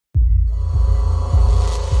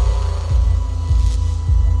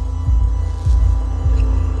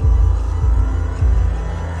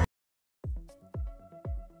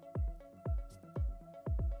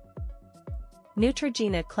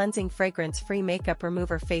Neutrogena Cleansing Fragrance-Free Makeup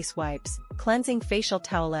Remover Face Wipes, Cleansing Facial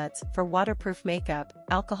Towelettes for waterproof makeup,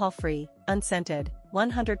 alcohol-free, unscented,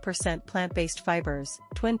 100% plant-based fibers,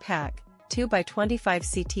 twin pack,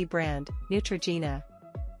 2x25 CT brand, Neutrogena.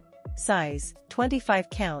 Size, 25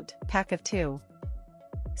 count, pack of 2.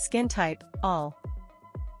 Skin type, all.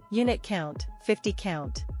 Unit count, 50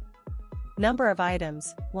 count. Number of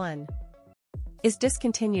items, 1. Is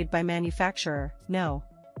discontinued by manufacturer, no.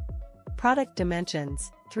 Product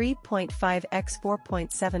dimensions, 3.5 x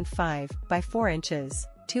 4.75 by 4 inches,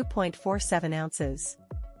 2.47 ounces.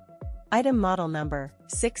 Item model number,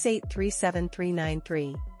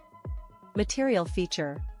 6837393. Material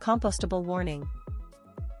feature, compostable warning.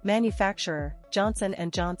 Manufacturer, Johnson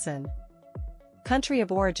 & Johnson. Country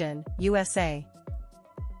of origin, USA.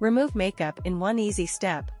 Remove makeup in one easy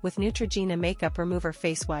step with Neutrogena Makeup Remover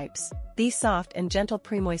Face Wipes. These soft and gentle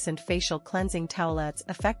pre-moistened facial cleansing towelettes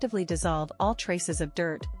effectively dissolve all traces of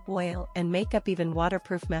dirt, oil, and makeup. Even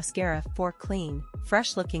waterproof mascara for clean,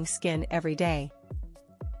 fresh-looking skin every day.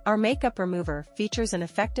 Our makeup remover features an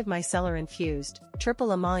effective micellar-infused,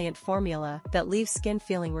 triple emollient formula that leaves skin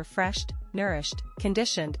feeling refreshed, nourished,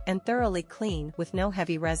 conditioned, and thoroughly clean with no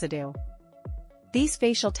heavy residue. These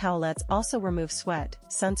facial towelettes also remove sweat,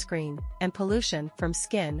 sunscreen, and pollution from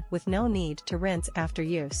skin with no need to rinse after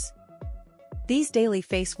use. These daily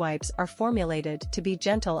face wipes are formulated to be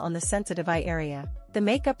gentle on the sensitive eye area. The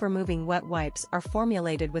makeup-removing wet wipes are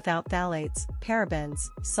formulated without phthalates, parabens,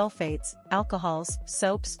 sulfates, alcohols,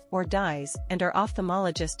 soaps, or dyes and are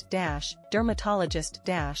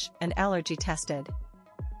ophthalmologist-dermatologist- and allergy tested.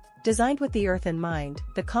 Designed with the earth in mind,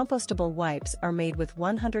 the compostable wipes are made with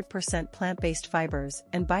 100% plant-based fibers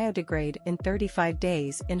and biodegrade in 35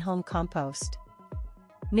 days in home compost.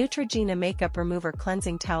 Neutrogena Makeup Remover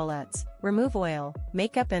Cleansing Towelettes, remove oil,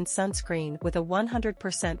 makeup and sunscreen with a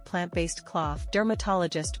 100% plant-based cloth.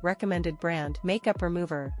 Dermatologist recommended brand Makeup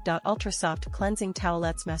Remover. Ultra Soft Cleansing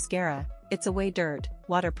Towelettes Mascara, it's away dirt,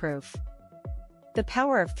 waterproof. The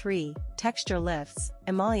power of 3, texture lifts,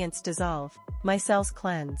 emollients dissolve, micelles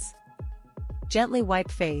cleanse. Gently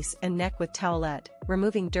wipe face and neck with towelette,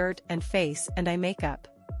 removing dirt and face and eye makeup.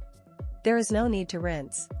 There is no need to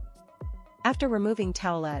rinse. After removing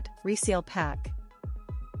towelette, reseal pack.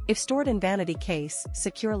 If stored in vanity case,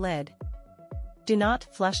 secure lid. Do not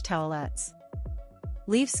flush towelettes.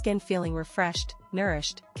 Leave skin feeling refreshed,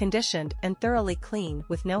 nourished, conditioned, and thoroughly clean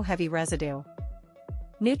with no heavy residue.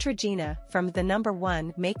 Neutrogena from the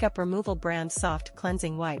 #1 makeup removal brand Soft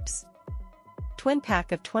Cleansing Wipes. Twin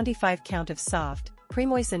pack of 25 count of soft,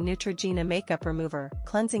 pre-moistened Neutrogena Makeup Remover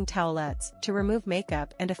Cleansing Towelettes to remove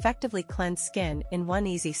makeup and effectively cleanse skin in one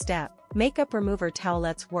easy step. Makeup Remover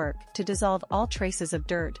Towelettes work to dissolve all traces of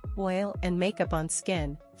dirt, oil, and makeup on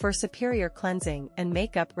skin for superior cleansing and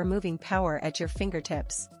makeup removing power at your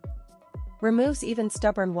fingertips. Removes even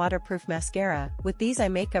stubborn waterproof mascara with these eye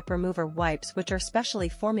makeup remover wipes, which are specially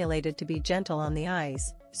formulated to be gentle on the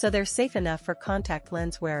eyes, so they're safe enough for contact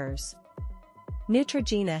lens wearers.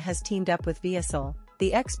 Neutrogena has teamed up with Viasol,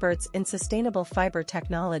 the experts in sustainable fiber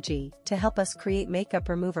technology, to help us create makeup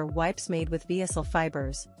remover wipes made with Viasol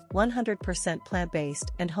fibers, 100%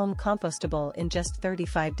 plant-based and home compostable in just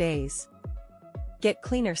 35 days. Get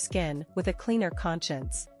cleaner skin with a cleaner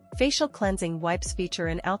conscience. Facial cleansing wipes feature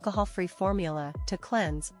an alcohol-free formula to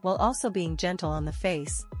cleanse while also being gentle on the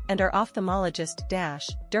face, and are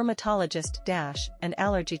ophthalmologist-dermatologist- and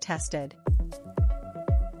allergy tested.